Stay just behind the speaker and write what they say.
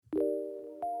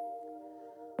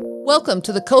Welcome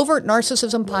to the Covert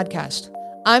Narcissism Podcast.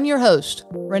 I'm your host,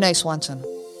 Renee Swanson.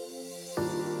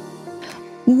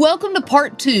 Welcome to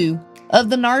part 2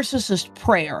 of the Narcissist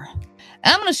prayer.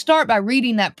 I'm going to start by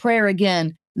reading that prayer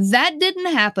again. That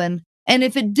didn't happen, and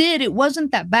if it did, it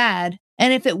wasn't that bad,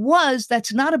 and if it was,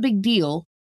 that's not a big deal,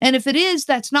 and if it is,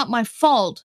 that's not my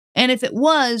fault, and if it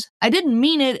was, I didn't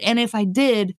mean it, and if I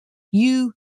did,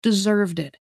 you deserved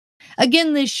it.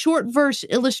 Again, this short verse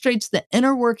illustrates the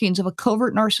inner workings of a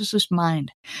covert narcissist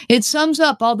mind. It sums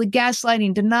up all the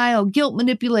gaslighting, denial, guilt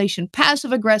manipulation,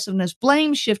 passive aggressiveness,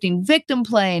 blame shifting, victim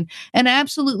playing, and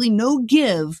absolutely no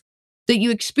give that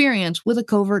you experience with a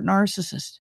covert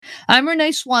narcissist. I'm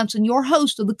Renee Swanson, your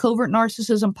host of the Covert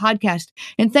Narcissism Podcast,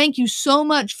 and thank you so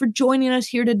much for joining us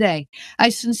here today. I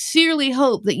sincerely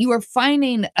hope that you are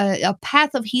finding a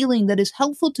path of healing that is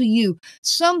helpful to you,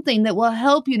 something that will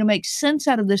help you to make sense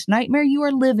out of this nightmare you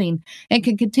are living and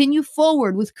can continue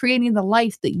forward with creating the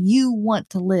life that you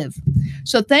want to live.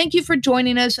 So thank you for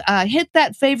joining us. Hit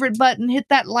that favorite button, hit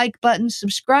that like button,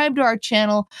 subscribe to our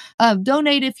channel,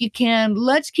 donate if you can.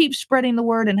 Let's keep spreading the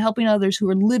word and helping others who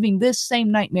are living this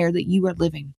same nightmare that you are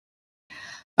living.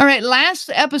 All right,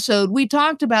 last episode, we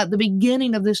talked about the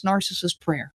beginning of this narcissist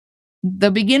prayer.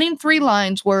 The beginning 3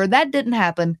 lines were, that didn't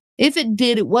happen. If it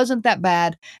did, it wasn't that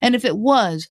bad. And if it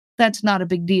was, that's not a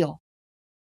big deal.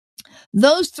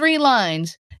 Those 3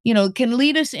 lines, can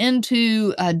lead us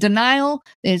into denial.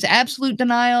 There's absolute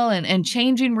denial and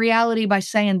changing reality by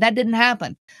saying that didn't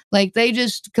happen. Like they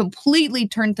just completely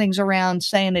turn things around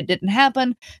saying it didn't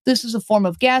happen. This is a form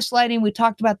of gaslighting. We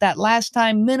talked about that last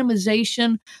time.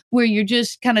 Minimization, where you're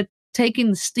just kind of taking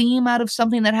the steam out of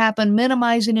something that happened,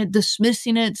 minimizing it,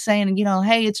 dismissing it, saying,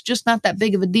 hey, it's just not that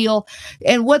big of a deal.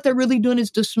 And what they're really doing is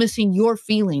dismissing your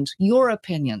feelings, your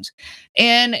opinions.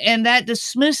 And that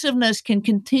dismissiveness can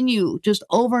continue just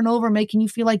over and over, making you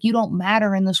feel like you don't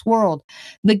matter in this world.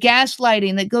 The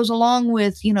gaslighting that goes along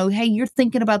with, hey, you're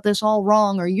thinking about this all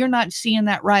wrong, or you're not seeing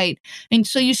that right. And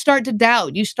so you start to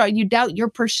doubt. You doubt your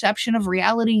perception of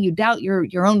reality. You doubt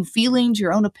your own feelings,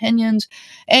 your own opinions,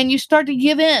 and you start to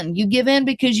give in. You give in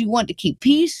because you want to keep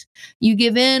peace. You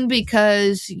give in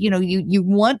because, you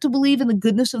want to believe in the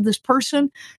goodness of this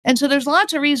person. And so there's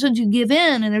lots of reasons you give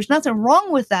in, and there's nothing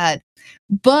wrong with that.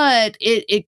 But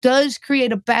it does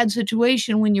create a bad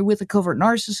situation when you're with a covert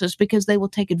narcissist, because they will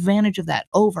take advantage of that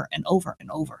over and over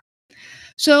and over.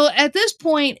 So at this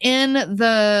point in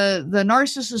the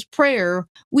narcissist prayer,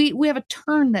 we have a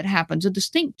turn that happens, a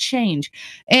distinct change.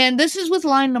 And this is with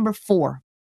line number 4.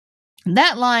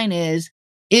 That line is,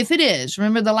 if it is,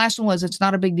 remember the last one was, it's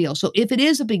not a big deal. So if it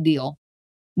is a big deal,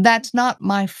 that's not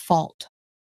my fault.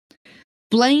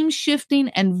 Blame shifting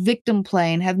and victim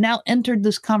playing have now entered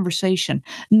this conversation.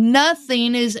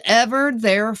 Nothing is ever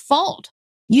their fault.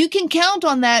 You can count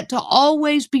on that to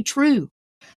always be true.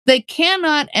 They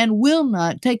cannot and will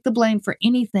not take the blame for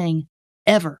anything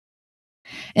ever.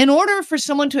 In order for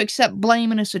someone to accept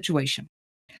blame in a situation,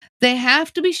 they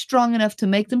have to be strong enough to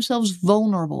make themselves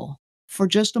vulnerable for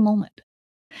just a moment.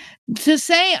 To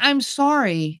say, I'm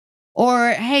sorry, or,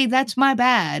 hey, that's my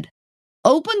bad,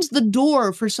 opens the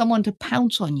door for someone to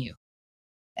pounce on you.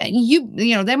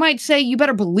 They might say, you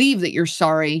better believe that you're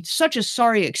sorry. Such a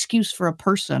sorry excuse for a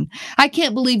person. I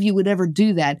can't believe you would ever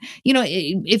do that.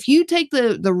 If you take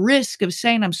the risk of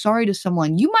saying I'm sorry to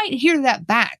someone, you might hear that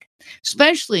back,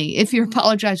 especially if you're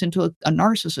apologizing to a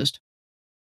narcissist.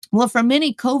 Well, for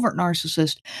many covert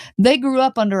narcissists, they grew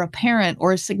up under a parent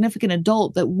or a significant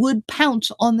adult that would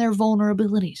pounce on their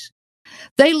vulnerabilities.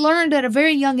 They learned at a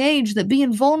very young age that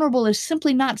being vulnerable is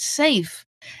simply not safe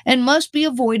and must be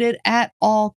avoided at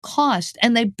all costs,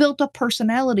 and they built a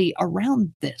personality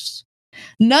around this.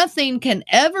 Nothing can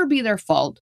ever be their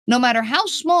fault, no matter how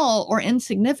small or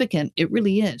insignificant it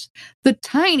really is. The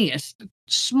tiniest,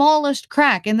 smallest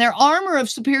crack in their armor of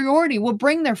superiority will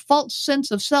bring their false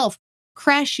sense of self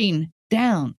crashing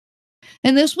down.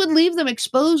 And this would leave them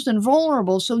exposed and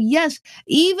vulnerable. So yes,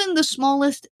 even the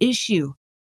smallest issue,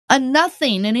 a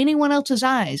nothing in anyone else's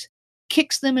eyes,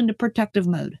 kicks them into protective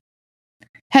mode.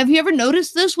 Have you ever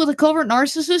noticed this with a covert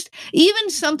narcissist? Even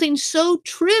something so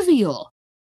trivial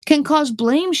can cause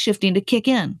blame shifting to kick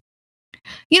in.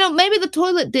 Maybe the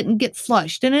toilet didn't get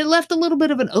flushed and it left a little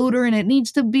bit of an odor, and it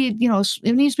needs to be,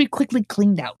 it needs to be quickly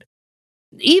cleaned out.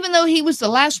 Even though he was the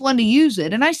last one to use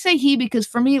it. And I say he because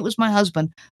for me it was my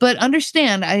husband. But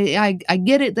understand, I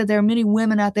get it that there are many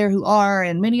women out there who are,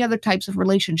 and many other types of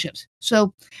relationships.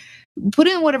 So put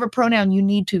in whatever pronoun you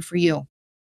need to for you.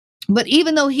 But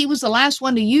even though he was the last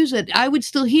one to use it, I would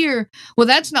still hear, well,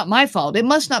 that's not my fault. It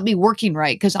must not be working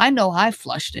right because I know I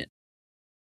flushed it.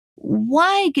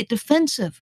 Why get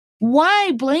defensive?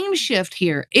 Why blame shift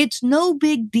here? It's no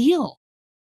big deal.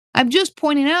 I'm just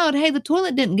pointing out, hey, the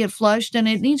toilet didn't get flushed and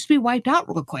it needs to be wiped out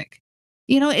real quick.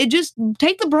 It just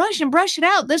take the brush and brush it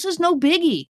out. This is no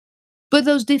biggie. But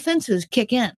those defenses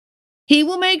kick in. He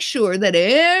will make sure that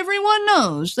everyone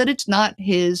knows that it's not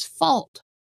his fault.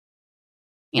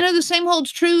 The same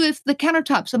holds true if the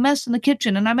countertop's a mess in the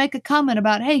kitchen and I make a comment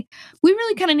about, hey, we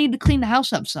really kind of need to clean the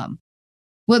house up some.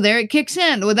 Well, there it kicks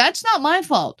in. Well, that's not my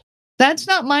fault. That's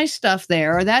not my stuff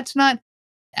there. Or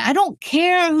I don't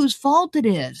care whose fault it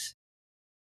is.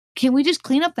 Can we just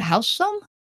clean up the house some?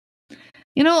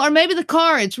 Or maybe the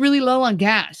car, it's really low on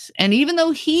gas. And even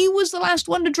though he was the last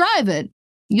one to drive it,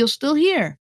 you'll still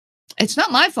hear, it's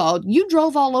not my fault. You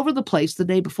drove all over the place the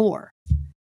day before.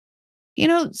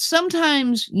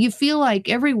 Sometimes you feel like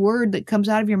every word that comes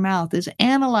out of your mouth is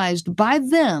analyzed by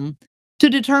them to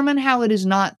determine how it is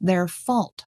not their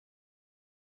fault.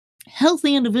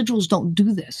 Healthy individuals don't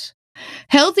do this.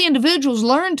 Healthy individuals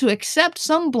learn to accept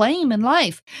some blame in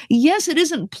life. Yes, it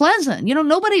isn't pleasant.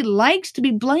 Nobody likes to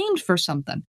be blamed for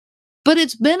something, but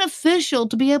it's beneficial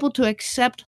to be able to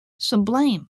accept some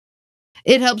blame.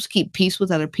 It helps keep peace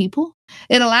with other people.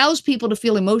 It allows people to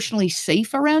feel emotionally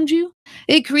safe around you.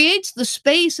 It creates the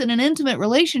space in an intimate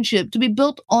relationship to be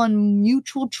built on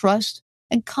mutual trust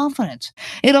and confidence.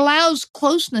 It allows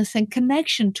closeness and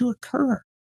connection to occur.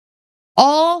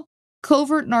 All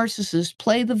covert narcissists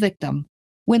play the victim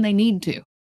when they need to,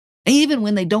 even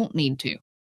when they don't need to.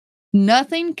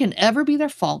 Nothing can ever be their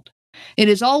fault. It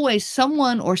is always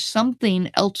someone or something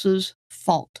else's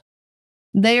fault.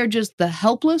 They are just the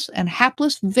helpless and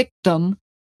hapless victim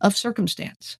of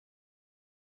circumstance.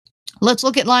 Let's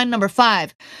look at line number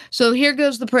 5. So here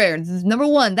goes the prayer. Number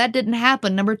 1, that didn't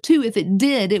happen. Number 2, if it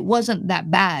did, it wasn't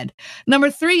that bad. Number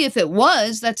 3, if it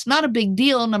was, that's not a big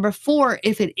deal. Number 4,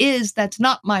 if it is, that's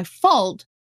not my fault.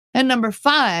 And number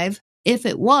 5, if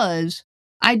it was,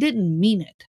 I didn't mean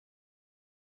it.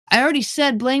 I already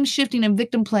said blame shifting and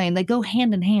victim playing, they go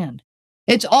hand in hand.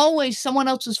 It's always someone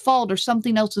else's fault or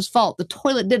something else's fault. The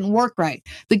toilet didn't work right.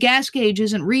 The gas gauge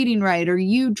isn't reading right, or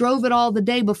you drove it all the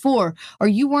day before, or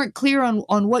you weren't clear on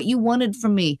what you wanted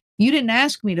from me. You didn't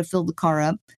ask me to fill the car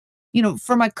up.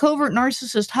 For my covert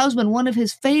narcissist husband, one of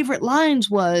his favorite lines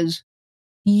was,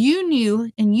 you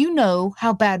knew and you know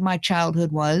how bad my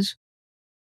childhood was.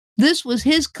 This was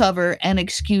his cover and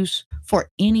excuse for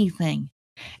anything.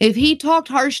 If he talked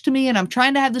harsh to me and I'm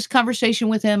trying to have this conversation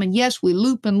with him, and yes, we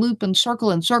loop and circle,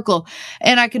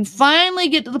 and I can finally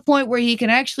get to the point where he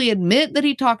can actually admit that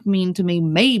he talked mean to me,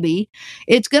 maybe,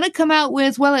 it's going to come out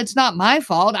with, well, it's not my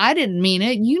fault. I didn't mean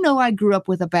it. I grew up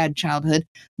with a bad childhood.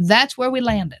 That's where we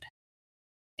landed.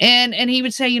 And he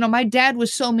would say, my dad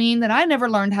was so mean that I never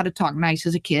learned how to talk nice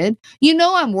as a kid.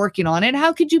 I'm working on it.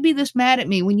 How could you be this mad at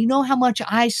me when you know how much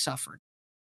I suffered?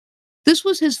 This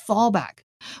was his fallback.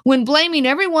 When blaming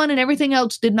everyone and everything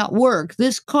else did not work,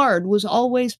 this card was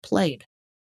always played.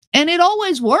 And it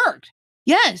always worked.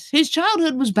 Yes, his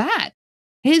childhood was bad.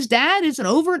 His dad is an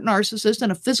overt narcissist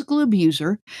and a physical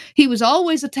abuser. He was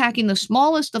always attacking the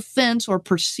smallest offense or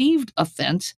perceived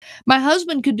offense. My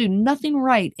husband could do nothing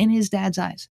right in his dad's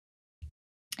eyes.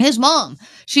 His mom,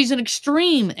 she's an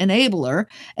extreme enabler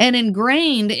and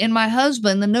ingrained in my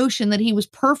husband the notion that he was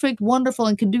perfect, wonderful,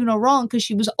 and could do no wrong because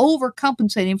she was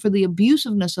overcompensating for the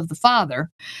abusiveness of the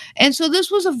father. And so this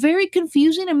was a very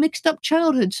confusing and mixed up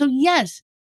childhood. So yes,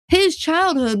 his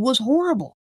childhood was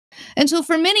horrible. And so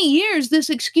for many years, this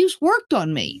excuse worked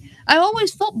on me. I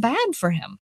always felt bad for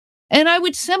him. And I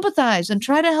would sympathize and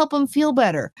try to help him feel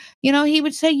better. He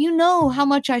would say, how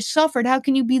much I suffered. How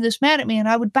can you be this mad at me? And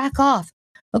I would back off.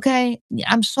 Okay,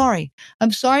 I'm sorry.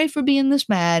 I'm sorry for being this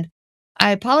mad.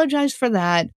 I apologize for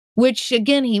that, which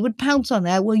again, he would pounce on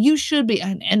that. Well, you should be.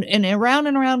 And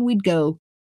around we'd go.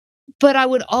 But I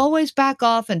would always back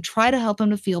off and try to help him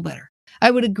to feel better. I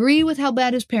would agree with how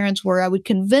bad his parents were. I would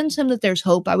convince him that there's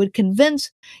hope. I was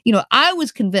convinced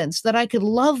that I could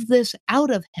love this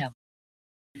out of him.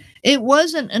 It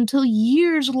wasn't until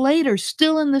years later,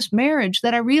 still in this marriage,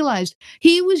 that I realized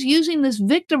he was using this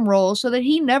victim role so that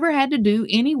he never had to do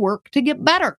any work to get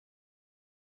better.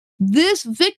 This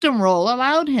victim role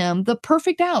allowed him the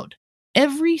perfect out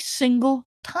every single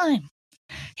time.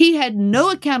 He had no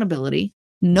accountability,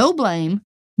 no blame,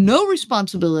 no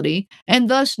responsibility, and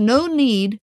thus no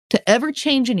need to ever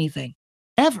change anything,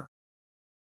 ever.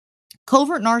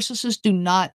 Covert narcissists do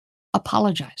not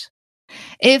apologize.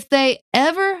 If they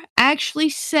ever actually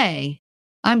say,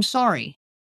 I'm sorry,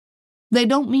 they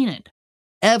don't mean it,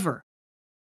 ever.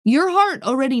 Your heart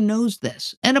already knows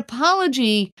this. An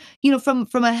apology, from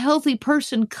a healthy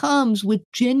person comes with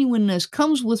genuineness,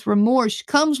 comes with remorse,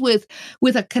 comes with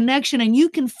a connection, and you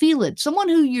can feel it. Someone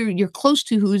who you're close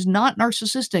to who is not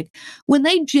narcissistic, when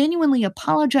they genuinely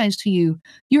apologize to you,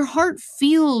 your heart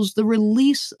feels the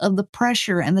release of the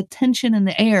pressure and the tension in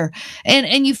the air,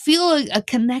 and you feel a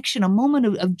connection, a moment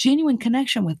of genuine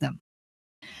connection with them.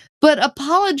 But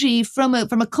apology from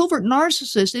a covert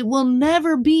narcissist, it will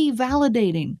never be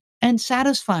validating and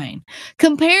satisfying.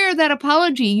 Compare that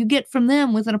apology you get from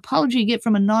them with an apology you get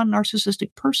from a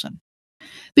non-narcissistic person.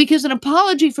 Because an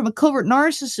apology from a covert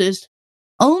narcissist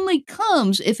only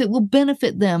comes if it will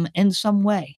benefit them in some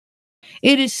way.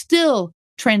 It is still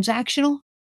transactional,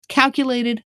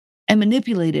 calculated, and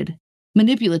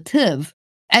manipulative,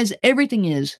 as everything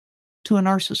is to a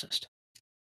narcissist.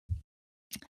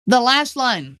 The last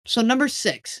line, so number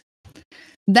 6,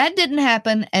 that didn't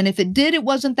happen, and if it did, it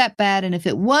wasn't that bad, and if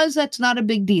it was, that's not a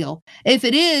big deal. If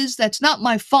it is, that's not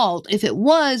my fault. If it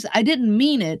was, I didn't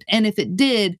mean it, and if it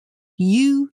did,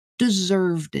 you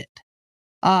deserved it.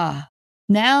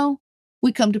 Now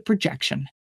we come to projection.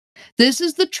 This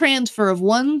is the transfer of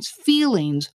one's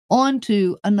feelings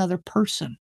onto another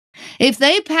person. If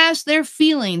they pass their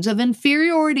feelings of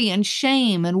inferiority and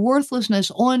shame and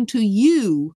worthlessness onto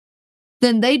you,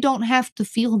 then they don't have to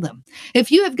feel them. If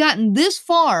you have gotten this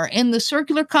far in the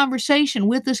circular conversation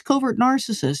with this covert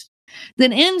narcissist,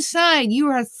 then inside you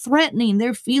are threatening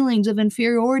their feelings of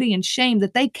inferiority and shame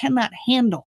that they cannot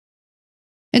handle.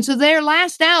 And so their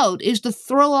last out is to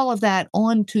throw all of that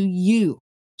onto you.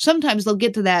 Sometimes they'll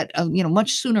get to that,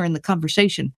 much sooner in the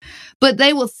conversation, but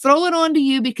they will throw it onto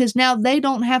you because now they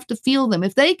don't have to feel them.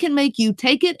 If they can make you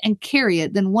take it and carry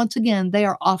it, then once again, they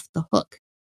are off the hook.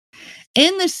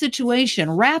 In this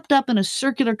situation, wrapped up in a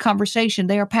circular conversation,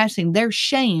 they are passing their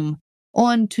shame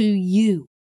onto you.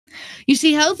 You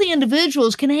see, healthy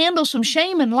individuals can handle some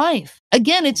shame in life.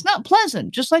 Again, it's not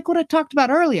pleasant, just like what I talked about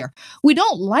earlier. We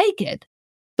don't like it,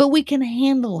 but we can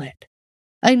handle it.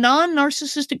 A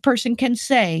non-narcissistic person can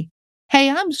say, "Hey,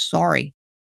 I'm sorry.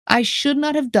 I should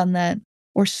not have done that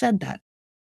or said that."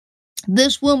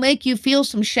 This will make you feel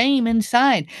some shame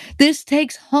inside. This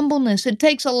takes humbleness. It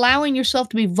takes allowing yourself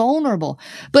to be vulnerable.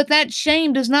 But that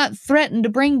shame does not threaten to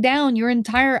bring down your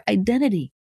entire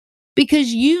identity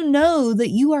because you know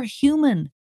that you are human.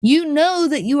 You know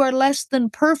that you are less than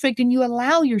perfect and you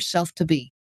allow yourself to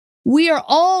be. We are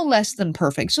all less than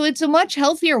perfect. So it's a much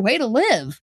healthier way to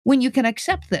live when you can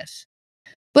accept this.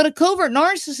 But a covert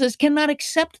narcissist cannot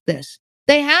accept this.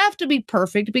 They have to be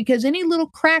perfect because any little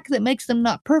crack that makes them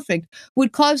not perfect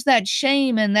would cause that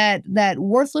shame and that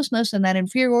worthlessness and that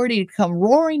inferiority to come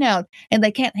roaring out, and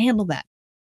they can't handle that.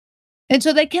 And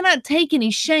so they cannot take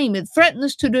any shame. It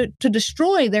threatens to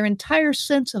destroy their entire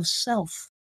sense of self.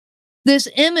 This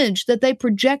image that they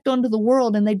project onto the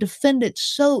world, and they defend it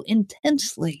so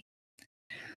intensely.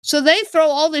 So they throw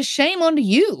all this shame onto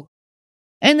you,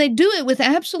 and they do it with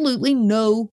absolutely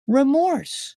no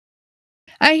remorse.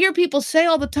 I hear people say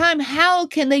all the time, how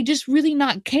can they just really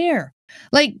not care?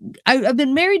 Like, I've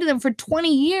been married to them for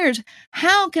 20 years.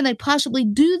 How can they possibly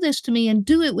do this to me and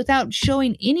do it without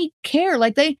showing any care?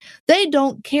 Like they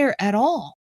don't care at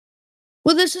all.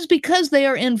 Well, this is because they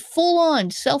are in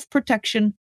full-on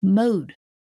self-protection mode.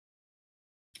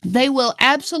 They will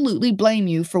absolutely blame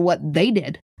you for what they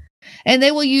did, and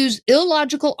they will use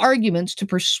illogical arguments to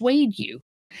persuade you.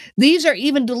 These are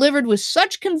even delivered with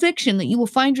such conviction that you will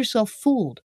find yourself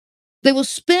fooled. They will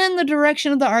spin the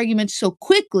direction of the argument so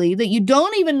quickly that you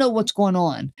don't even know what's going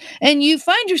on. And you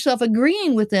find yourself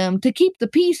agreeing with them to keep the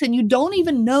peace, and you don't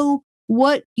even know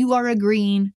what you are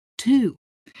agreeing to.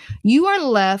 You are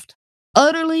left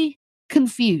utterly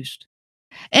confused.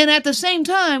 And at the same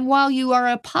time, while you are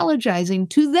apologizing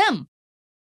to them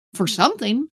for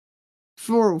something,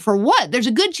 for what? There's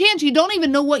a good chance you don't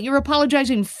even know what you're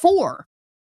apologizing for.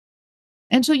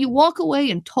 And so you walk away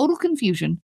in total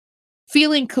confusion,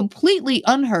 feeling completely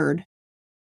unheard,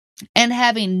 and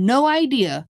having no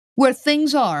idea where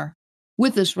things are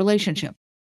with this relationship.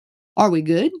 Are we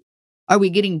good? Are we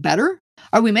getting better?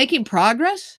 Are we making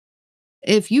progress?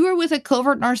 If you are with a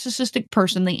covert narcissistic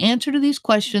person, the answer to these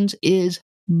questions is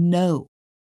no.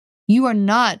 You are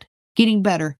not getting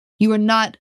better. You are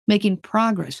not making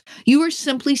progress. You are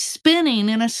simply spinning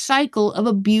in a cycle of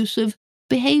abusive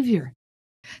behavior.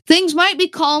 Things might be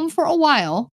calm for a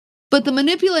while, but the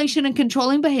manipulation and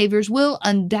controlling behaviors will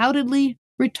undoubtedly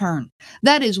return.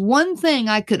 That is one thing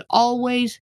I could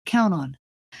always count on.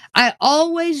 I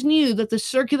always knew that the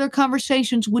circular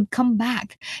conversations would come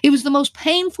back. It was the most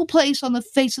painful place on the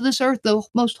face of this earth, the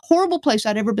most horrible place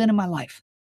I'd ever been in my life.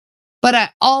 But I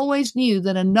always knew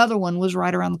that another one was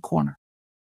right around the corner.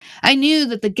 I knew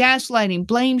that the gaslighting,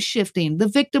 blame shifting, the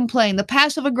victim playing, the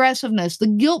passive aggressiveness, the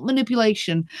guilt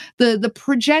manipulation, the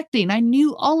projecting, I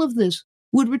knew all of this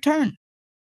would return.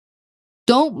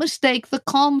 Don't mistake the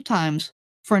calm times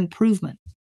for improvement.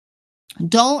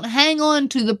 Don't hang on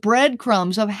to the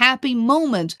breadcrumbs of happy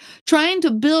moments, trying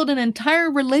to build an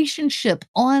entire relationship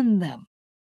on them.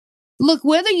 Look,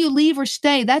 whether you leave or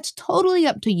stay, that's totally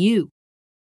up to you.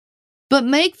 But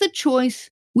make the choice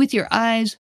with your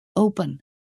eyes open.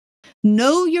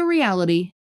 Know your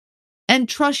reality and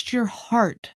trust your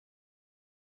heart.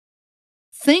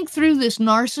 Think through this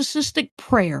narcissistic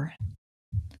prayer.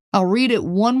 I'll read it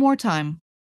one more time.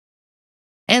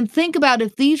 And think about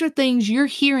if these are things you're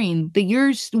hearing, that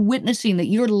you're witnessing, that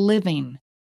you're living.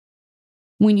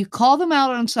 When you call them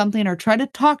out on something or try to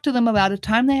talk to them about a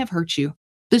time they have hurt you,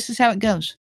 this is how it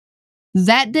goes.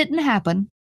 That didn't happen.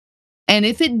 And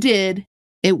if it did,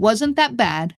 it wasn't that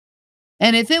bad.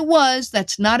 And if it was,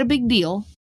 that's not a big deal.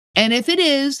 And if it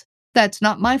is, that's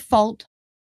not my fault.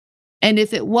 And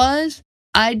if it was,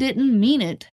 I didn't mean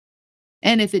it.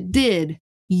 And if it did,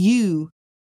 you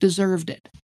deserved it.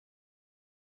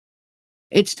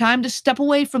 It's time to step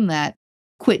away from that.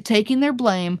 Quit taking their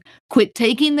blame. Quit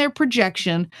taking their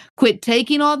projection. Quit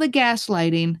taking all the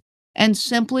gaslighting and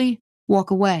simply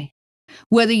walk away.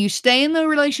 Whether you stay in the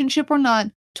relationship or not,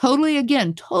 totally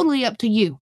up to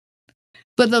you.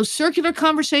 But those circular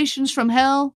conversations from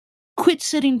hell, quit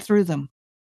sitting through them.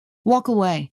 Walk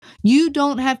away. You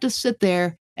don't have to sit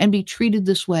there and be treated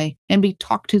this way and be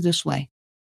talked to this way.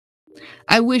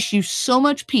 I wish you so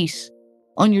much peace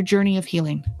on your journey of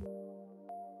healing.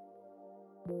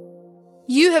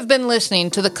 You have been listening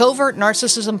to the Covert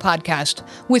Narcissism Podcast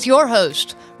with your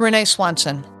host, Renee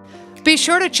Swanson. Be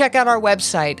sure to check out our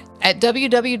website at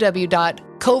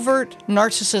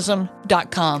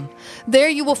www.covertnarcissism.com. There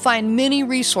you will find many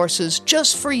resources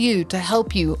just for you to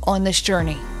help you on this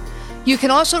journey. You can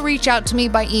also reach out to me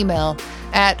by email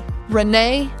at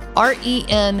Renee,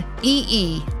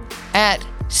 RENEE, at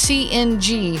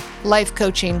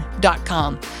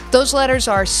cnglifecoaching.com. Those letters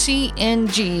are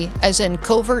CNG, as in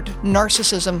Covert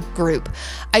Narcissism Group.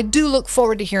 I do look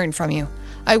forward to hearing from you.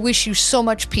 I wish you so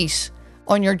much peace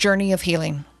on your journey of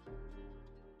healing.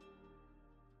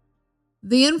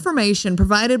 The information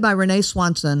provided by Renee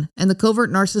Swanson and the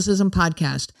Covert Narcissism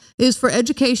Podcast is for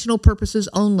educational purposes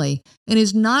only and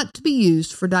is not to be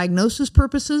used for diagnosis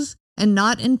purposes and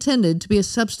not intended to be a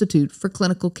substitute for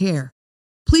clinical care.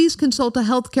 Please consult a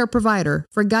healthcare provider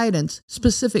for guidance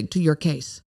specific to your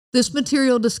case. This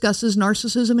material discusses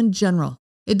narcissism in general.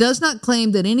 It does not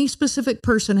claim that any specific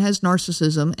person has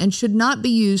narcissism and should not be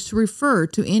used to refer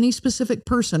to any specific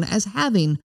person as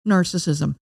having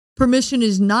narcissism. Permission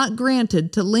is not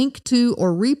granted to link to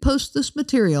or repost this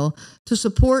material to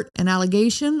support an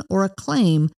allegation or a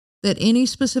claim that any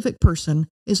specific person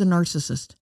is a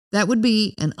narcissist. That would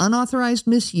be an unauthorized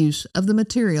misuse of the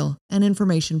material and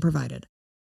information provided.